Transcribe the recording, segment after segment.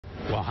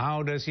Well,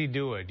 how does he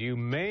do it? You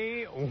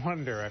may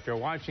wonder after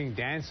watching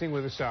Dancing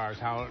with the Stars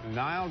how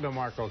Nyle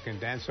DiMarco can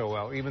dance so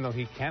well even though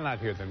he cannot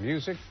hear the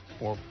music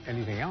or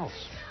anything else.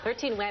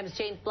 13 WHAM's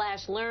Jane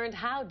Flash learned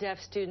how deaf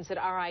students at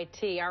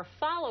RIT are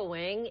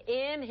following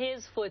in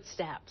his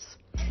footsteps.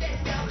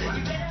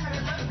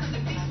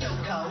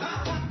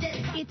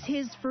 It's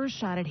his first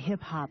shot at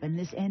hip-hop, and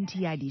this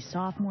NTID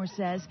sophomore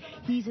says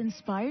he's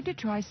inspired to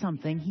try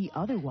something he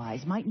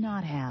otherwise might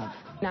not have.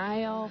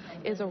 Nyle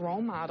is a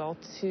role model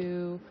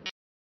to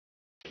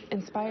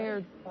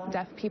inspire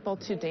deaf people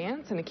to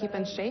dance and to keep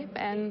in shape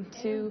and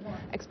to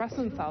express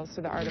themselves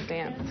through the art of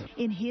dance.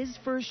 In his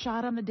first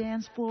shot on the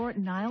dance floor,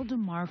 Nyle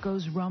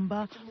DiMarco's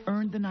rumba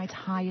earned the night's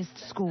highest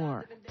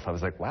score. I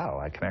was like, wow,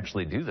 I can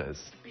actually do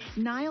this.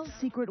 Nile's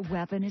secret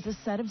weapon is a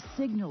set of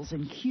signals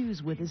and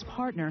cues with his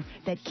partner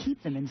that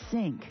keep them in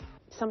sync.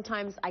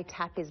 Sometimes I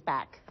tap his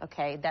back,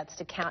 okay? That's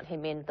to count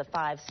him in the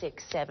 5,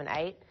 6, 7,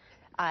 8.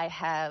 I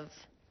have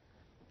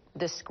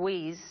the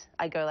squeeze.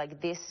 I go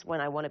like this when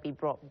I want to be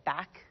brought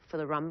back for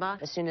the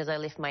rumba. As soon as I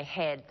lift my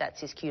head,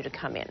 that's his cue to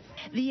come in.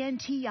 The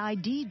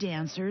NTID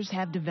dancers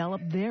have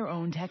developed their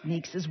own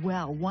techniques as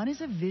well. One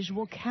is a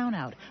visual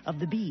count-out of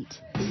the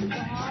beat. 5,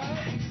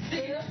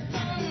 6,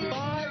 7,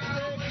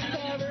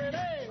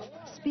 8.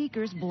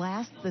 Speakers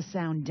blast the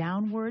sound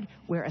downward,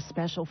 where a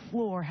special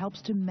floor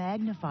helps to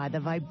magnify the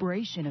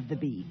vibration of the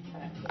beat.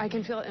 I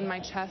can feel it in my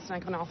chest, and I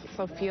can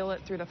also feel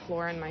it through the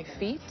floor in my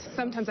feet.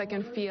 Sometimes I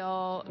can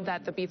feel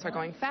that the beats are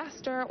going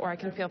faster, or I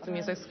can feel if the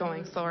music's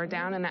going slower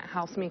down, and that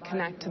helps me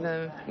connect to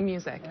the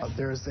music.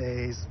 There's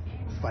a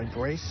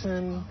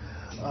vibration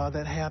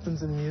that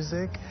happens in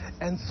music,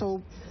 and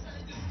so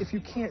if you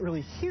can't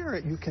really hear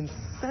it, you can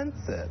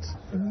sense it.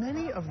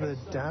 Many of the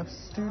deaf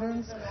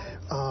students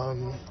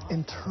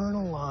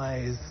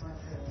internalize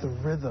the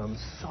rhythm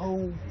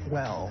so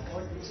well,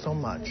 so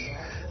much,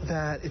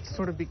 that it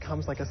sort of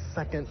becomes like a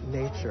second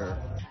nature.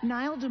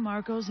 Nyle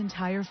DiMarco's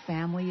entire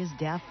family is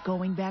deaf,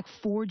 going back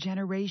 4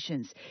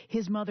 generations.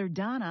 His mother,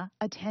 Donna,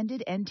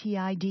 attended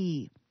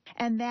NTID,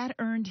 and that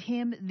earned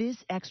him this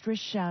extra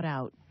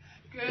shout-out.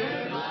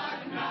 Good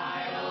luck,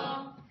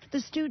 Nyle! The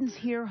students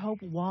here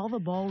hope while the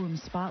ballroom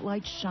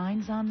spotlight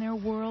shines on their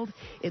world,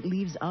 it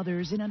leaves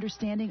others in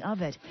understanding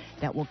of it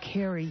that will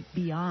carry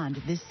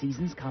beyond this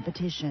season's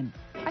competition.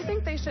 I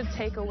think they should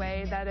take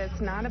away that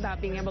it's not about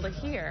being able to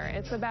hear.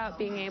 It's about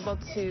being able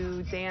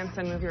to dance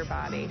and move your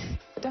body.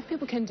 Deaf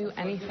people can do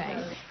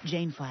anything.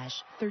 Jane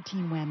Flash,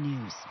 13 WHAM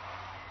News.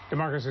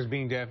 DiMarco says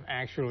being deaf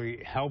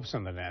actually helps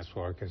on the dance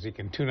floor because he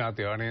can tune out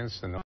the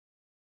audience and the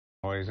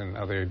noise and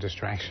other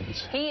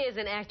distractions. He is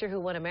an actor who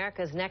won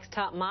America's Next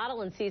Top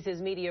Model and sees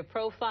his media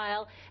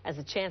profile as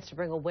a chance to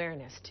bring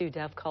awareness to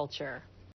deaf culture.